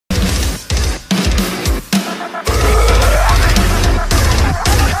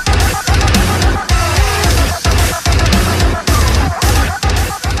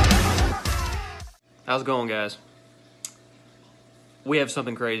How's it going, guys? We have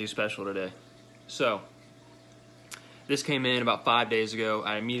something crazy special today. So, this came in about 5 days ago.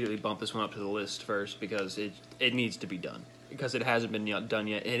 I immediately bumped this one up to the list first because it needs to be done. Because it hasn't been done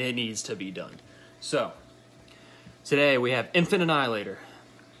yet, and it needs to be done. So, today we have Annihilator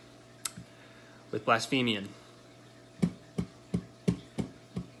with Blasphemian.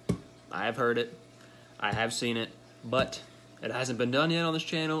 I have heard it. I have seen it. But it hasn't been done yet on this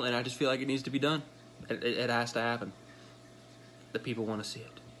channel, and I just feel like it needs to be done. It has to happen. The people want to see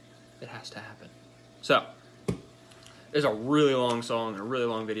it. It has to happen. So, it's a really long song, a really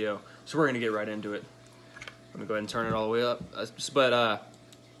long video, so we're going to get right into it. I'm going to go ahead and turn it all the way up. There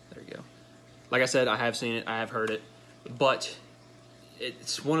you go. Like I said, I have seen it, I have heard it, but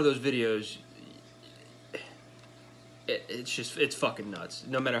it's one of those videos, it's fucking nuts.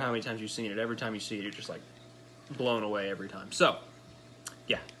 No matter how many times you've seen it, every time you see it, you're just like blown away every time. So,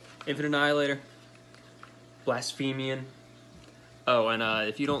 yeah. Annihilator, Blasphemian. Oh, and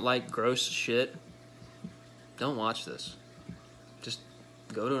if you don't like gross shit, don't watch this. Just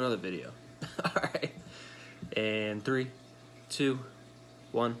go to another video. Alright. And 3, 2,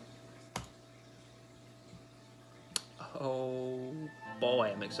 1. Oh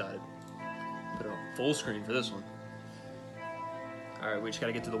boy, I'm excited. Put it on full screen for this one. Alright, we just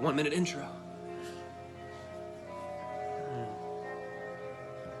gotta get to the 1 minute intro.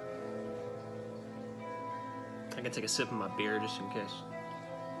 I can take a sip of my beer just in case.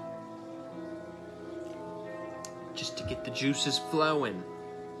 Just to get the juices flowing.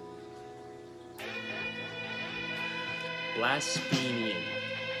 Blasphemian.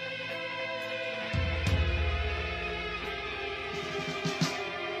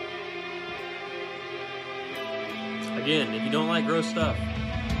 Again, if you don't like gross stuff,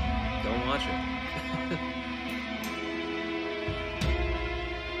 don't watch it.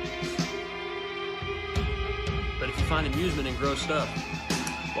 But if you find amusement in gross stuff,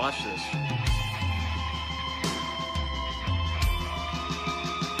 watch this.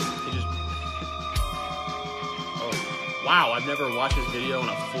 Oh, wow, I've never watched this video on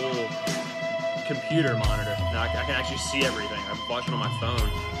a full computer monitor. Now I can actually see everything. I've watched it on my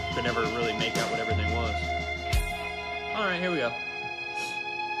phone, could never really make out what everything was. Alright, here we go.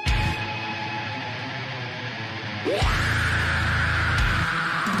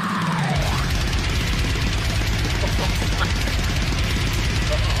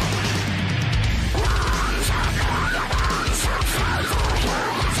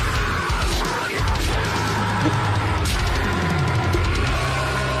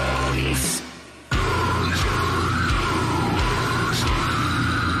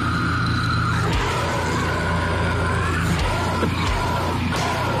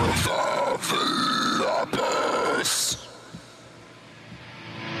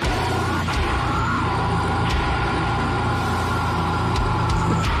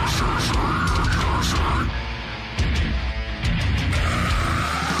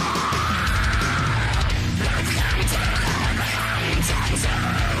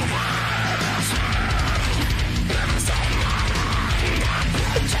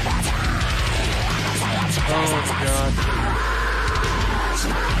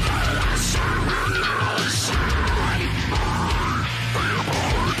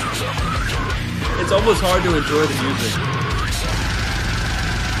 It's almost hard to enjoy the music.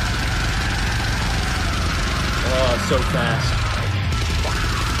 Oh, it's so fast.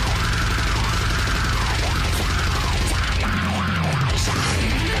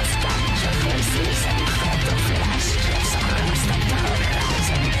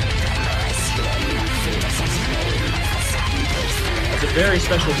 It's a very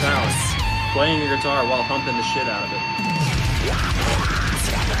special talent, playing your guitar while humping the shit out of it.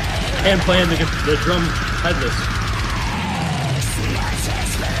 And playing the drum headless.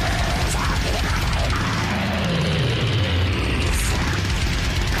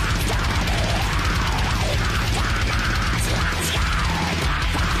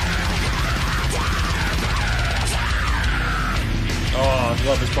 Oh, I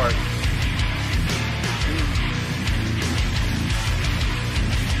love this part.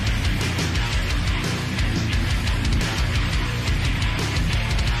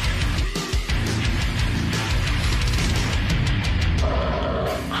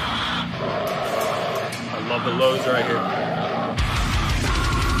 Love the lows right here.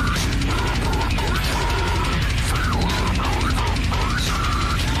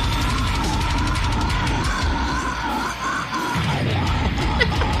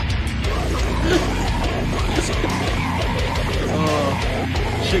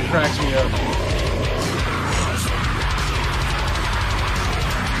 Oh, shit cracks me up.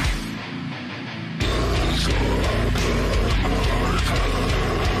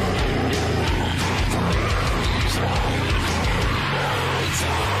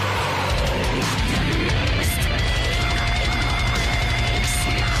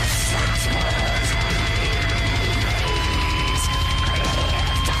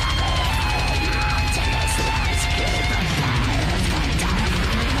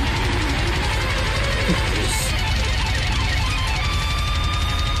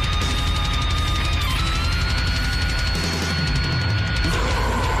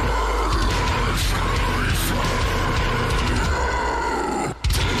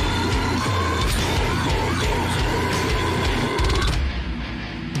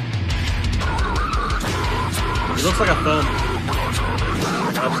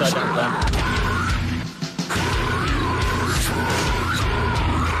 upside down thumb.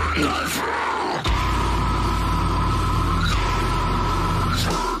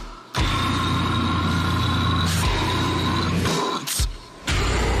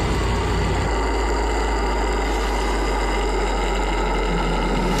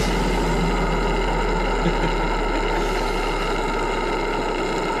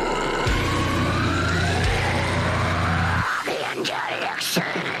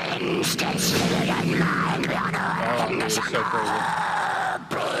 Oh, dude, it's so crazy.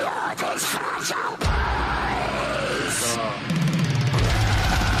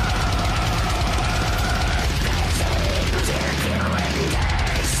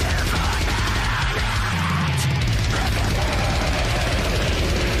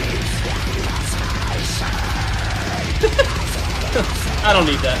 I don't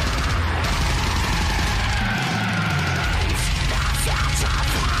need that.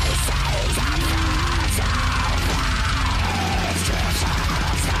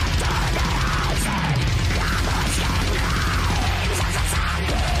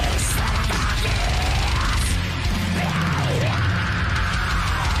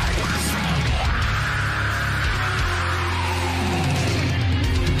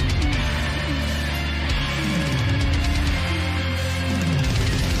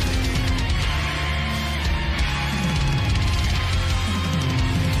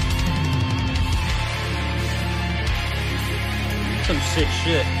 Some sick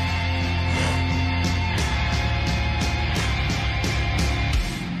shit.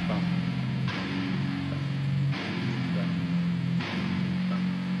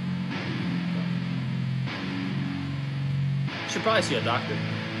 Should probably see a doctor.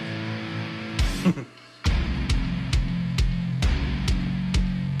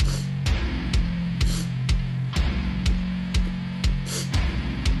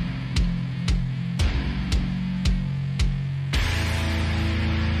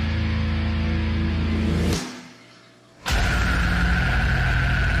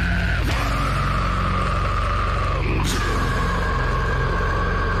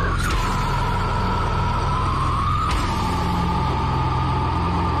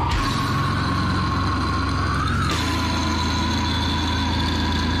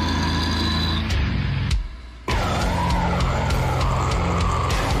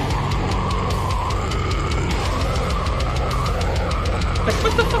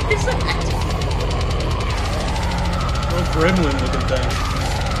 What the fuck is that? Little gremlin looking thing.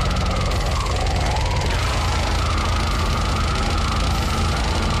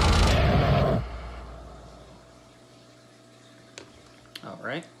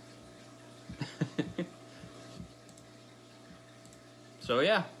 Alright. So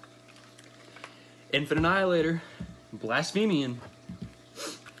yeah. Infant Annihilator. Blasphemian.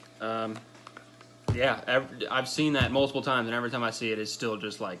 Yeah, I've seen that multiple times, and every time I see it, it still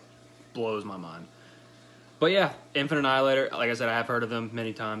just, like, blows my mind. But yeah, Infant Annihilator, like I said, I have heard of them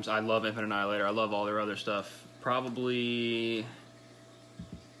many times. I love Infant Annihilator. I love all their other stuff. Probably,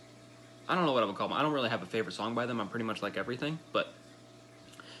 I don't know what I would call them. I don't really have a favorite song by them. I'm pretty much like everything. But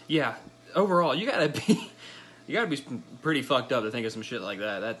yeah, overall, you gotta be pretty fucked up to think of some shit like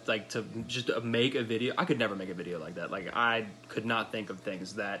that. That's like to just make a video. I could never make a video like that. Like, I could not think of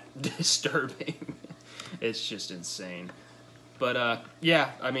things that disturbing. It's just insane. But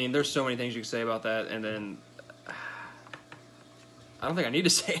yeah, I mean, there's so many things you can say about that, and then I don't think I need to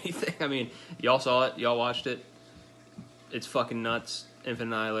say anything. I mean, y'all saw it, y'all watched it. It's fucking nuts.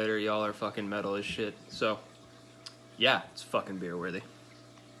 Infant Annihilator, y'all are fucking metal as shit. So yeah, it's fucking beer worthy.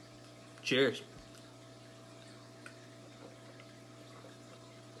 Cheers.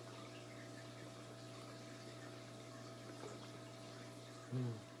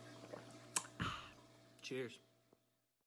 Cheers.